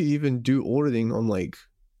do auditing on like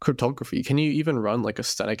cryptography? Can you even run like a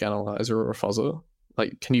static analyzer or a fuzzer?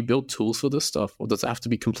 Like, can you build tools for this stuff, or does it have to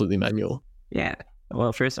be completely manual? yeah.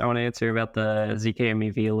 Well, first I want to answer about the zk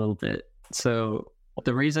MEV a little bit. So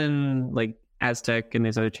the reason like Aztec and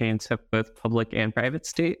these other chains have both public and private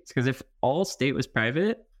states, because if all state was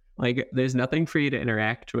private, like there's nothing for you to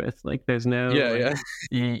interact with. Like there's no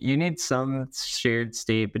you need some shared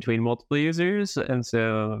state between multiple users, and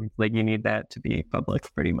so like you need that to be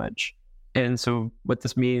public pretty much. And so what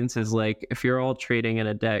this means is like if you're all trading in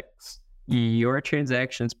a DEX, your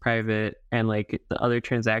transaction's private, and like the other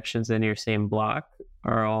transactions in your same block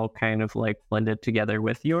are all kind of like blended together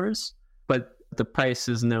with yours, but the price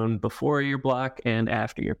is known before your block and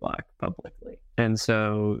after your block publicly. And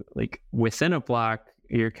so like within a block,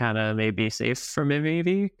 you're kind of maybe safe from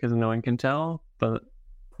MEV because no one can tell, but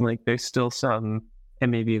like there's still some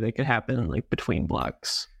MEV that could happen like between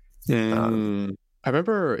blocks. I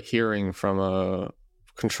remember hearing from a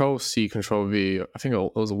Control C, Control V, I think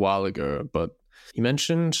it was a while ago, but you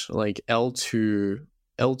mentioned like L2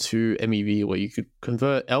 MEV where you could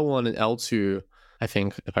convert L1 and L2, I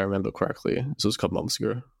think, if I remember correctly. This was a couple months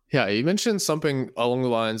ago. Yeah, you mentioned something along the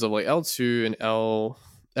lines of like L2 and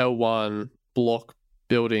L1 block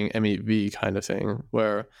building MEV kind of thing,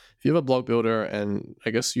 where if you have a block builder and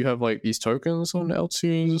I guess you have like these tokens on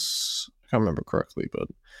L2s, I can't remember correctly, but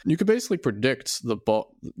you could basically predict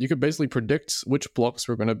which blocks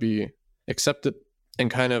were going to be accepted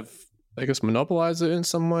and kind of, I guess, monopolize it in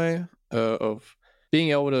some way, of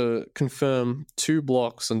being able to confirm 2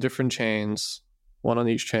 blocks on different chains, one on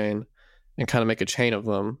each chain, and kind of make a chain of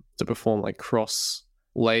them to perform like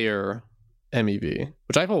cross-layer MEV,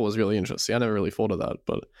 which I thought was really interesting. I never really thought of that,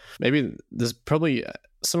 but maybe there's probably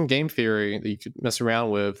some game theory that you could mess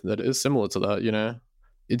around with that is similar to that, you know?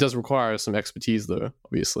 It does require some expertise, though,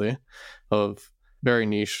 obviously, of very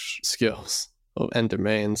niche skills and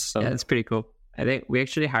domains. So. Yeah, it's pretty cool. I think we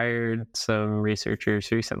actually hired some researchers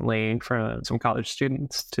recently from some college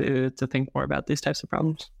students to think more about these types of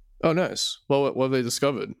problems. Oh, nice. Well, what have they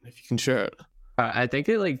discovered? If you can share it. I think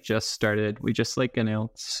it like just started. We just like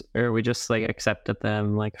announced, or we just like accepted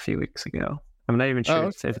them like a few weeks ago. I'm not even sure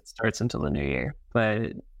if it starts until the new year,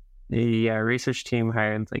 but the research team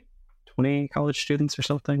hired like 20 college students or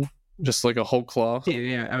something. Just like a whole class?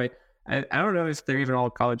 Yeah, I mean, I don't know if they're even all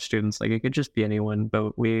college students. Like it could just be anyone,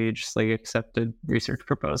 but we just like accepted research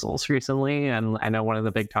proposals recently, and I know one of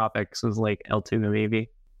the big topics was like L2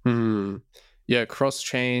 MEV. Yeah,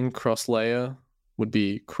 cross-chain, cross-layer would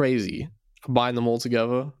be crazy. Combine them all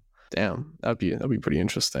together. Damn, that'd be pretty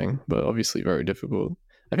interesting, but obviously very difficult.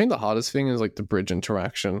 I think the hardest thing is like the bridge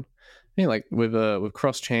interaction. I think like with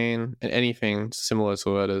cross-chain and anything similar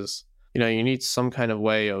to it is, you know, you need some kind of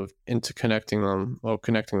way of interconnecting them or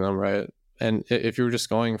connecting them, right? And if you're just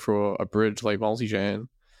going for a bridge like multi-chain,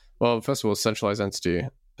 well, first of all, centralized entity,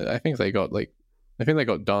 I think they got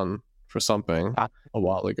done for something a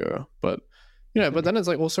while ago, but you know, but then it's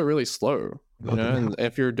like also really slow, you know. And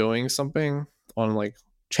if you're doing something on like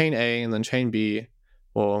chain A and then chain B,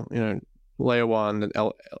 or you know, layer 1 and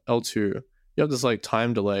L2, you have this like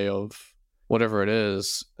time delay of whatever it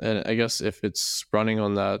is, and I guess if it's running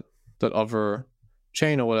on that other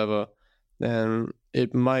chain or whatever, then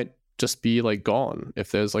it might just be like gone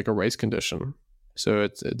if there's like a race condition. So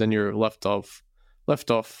then you're left off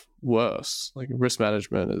worse. Like risk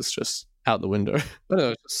management is just out the window. I don't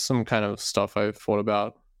know, just some kind of stuff I've thought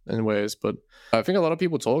about in ways, but I think a lot of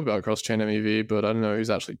people talk about cross-chain MEV, but I don't know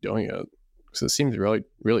who's actually doing it because it seems really,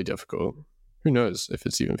 really difficult. Who knows if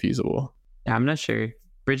it's even feasible? Yeah, I'm not sure.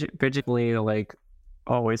 Bridging like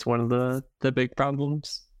always one of the big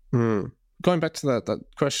problems. Going back to that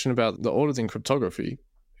question about the auditing cryptography,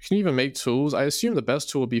 can you even make tools? I assume the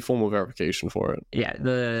best tool would be formal verification for it. Yeah,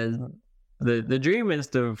 the dream is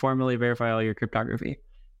to formally verify all your cryptography,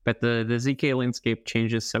 but the zk landscape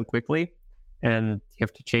changes so quickly, and you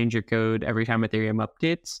have to change your code every time Ethereum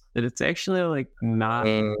updates, that it's actually like not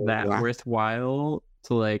that worthwhile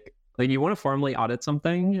to like Like you want to formally audit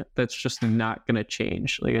something that's just not going to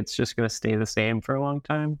change. Like it's just going to stay the same for a long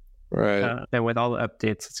time. Right. And with all the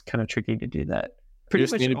updates, it's kind of tricky to do that. You Pretty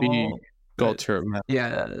just much need to be all, gold but tier math.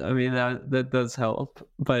 yeah, I mean that does help.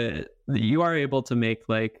 But you are able to make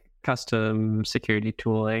like custom security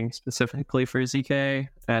tooling specifically for zk.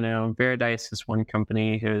 I know Veradice is one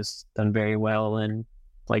company who's done very well in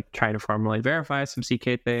like trying to formally verify some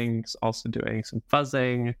zk things, also doing some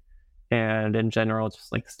fuzzing, and in general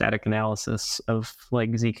just like static analysis of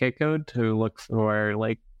like zk code to look for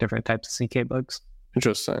like different types of zk bugs.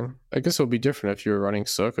 Interesting. I guess it would be different if you're running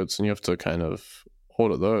circuits and you have to kind of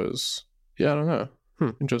audit those. Yeah, I don't know.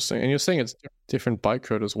 Interesting. And you're saying it's different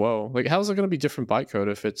bytecode as well. Like, how's it going to be different bytecode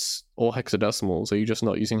if it's all hexadecimals? Are you just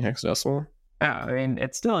not using hexadecimal? Yeah, I mean,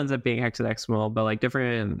 it still ends up being hexadecimal, but like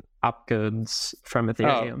different opcodes from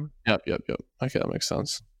Ethereum. Yep. Okay, that makes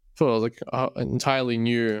sense. I thought it was like an entirely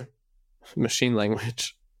new machine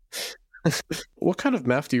language. What kind of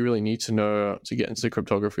math do you really need to know to get into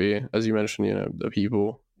cryptography? As you mentioned, the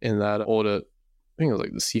people in that audit, I think it was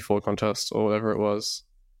like the C4 contest or whatever it was.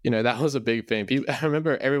 That was a big thing. I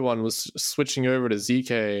remember everyone was switching over to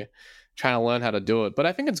zk, trying to learn how to do it. But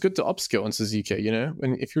I think it's good to upskill into zk,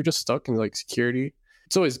 and if you're just stuck in like security,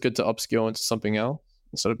 it's always good to upskill into something else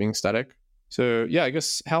instead of being static. So yeah, I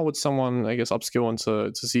guess how would someone, upskill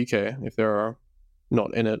into zk if they're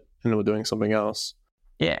not in it and we're doing something else?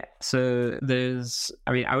 Yeah, so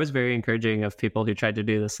I was very encouraging of people who tried to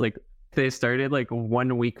do this. Like they started like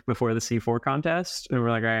 1 week before the C4 contest, and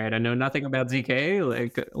we're like, all right, I know nothing about zk.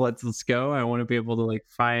 Like let's go. I want to be able to like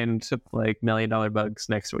find like $1 million bugs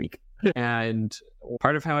next week. And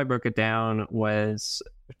part of how I broke it down was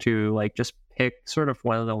to like just pick sort of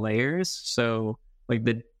one of the layers. So like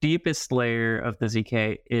the deepest layer of the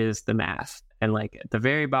zk is the math, and like at the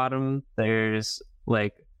very bottom there's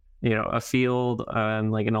like a field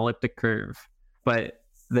on like an elliptic curve. But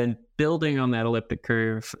then building on that elliptic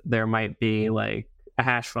curve, there might be like a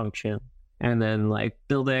hash function. And then like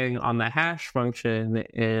building on the hash function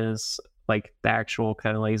is like the actual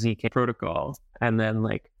kind of like zk protocol. And then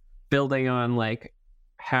like building on like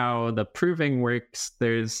how the proving works,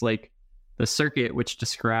 there's like the circuit which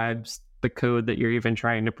describes the code that you're even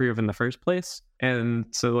trying to prove in the first place. And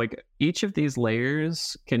so like each of these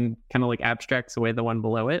layers can kind of like abstracts away the one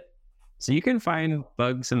below it. So you can find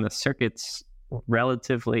bugs in the circuits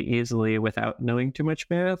relatively easily without knowing too much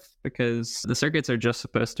math, because the circuits are just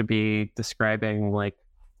supposed to be describing like,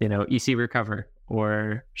 EC recover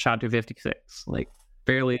or SHA-256, like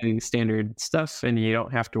fairly standard stuff. And you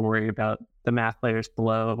don't have to worry about the math layers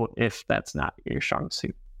below if that's not your strong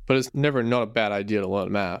suit. But it's never not a bad idea to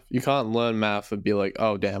learn math. You can't learn math and be like,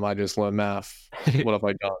 oh, damn, I just learned math. What have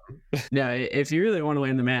I done? No, if you really want to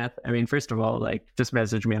learn the math, I mean, first of all, like just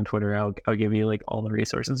message me on Twitter. I'll give you like all the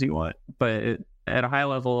resources you want. But at a high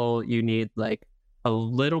level, you need like a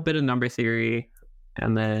little bit of number theory,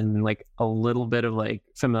 and then like a little bit of like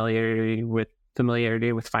familiarity with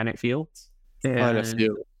finite fields. And Finite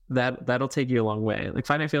field. That'll take you a long way. Like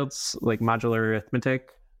finite fields, like modular arithmetic.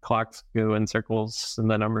 Clocks go in circles and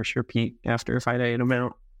the numbers repeat after a finite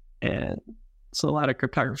amount. And so a lot of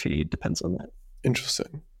cryptography depends on that.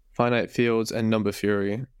 Interesting. Finite fields and number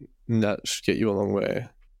theory, that should get you a long way.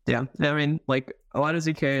 Yeah. I mean, like a lot of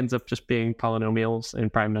zk ends up just being polynomials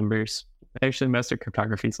and prime numbers. Actually, most of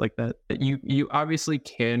cryptography is like that. You obviously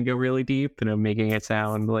can go really deep, making it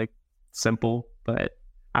sound like simple, but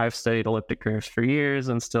I've studied elliptic curves for years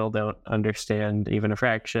and still don't understand even a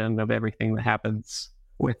fraction of everything that happens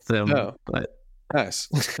with them. Oh, but nice.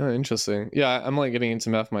 Interesting. Yeah, I'm like getting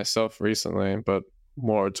into math myself recently, but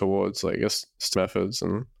more towards like methods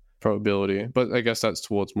and probability. But I guess that's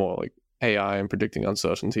towards more like AI and predicting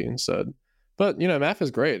uncertainty instead. But math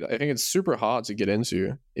is great. I think it's super hard to get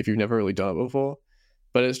into if you've never really done it before.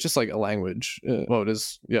 But it's just like a language. Well, it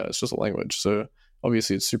is. Yeah, it's just a language. So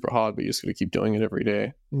obviously it's super hard, but you just got to keep doing it every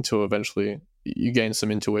day until eventually you gain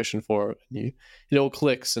some intuition for it. It all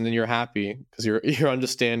clicks, and then you're happy because you're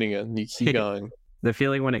understanding it, and you keep going. The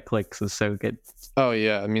feeling when it clicks is so good. Oh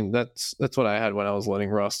yeah, I mean that's what I had when I was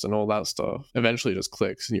learning Rust and all that stuff. Eventually, it just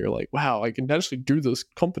clicks, and you're like, "Wow, I can actually do this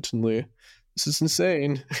competently. This is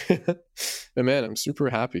insane." And man, I'm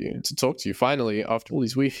super happy to talk to you finally after all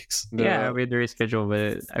these weeks. Yeah, we had to reschedule,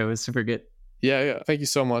 but it was super good. Yeah. Thank you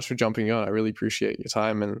so much for jumping on. I really appreciate your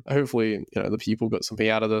time, and hopefully, the people got something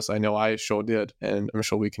out of this. I know I sure did, and I'm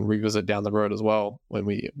sure we can revisit down the road as well when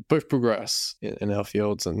we both progress in our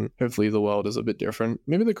fields, and hopefully the world is a bit different.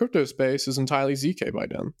 Maybe the crypto space is entirely zk by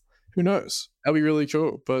then. Who knows? That'll be really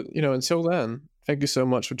cool. But until then, thank you so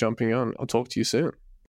much for jumping on. I'll talk to you soon.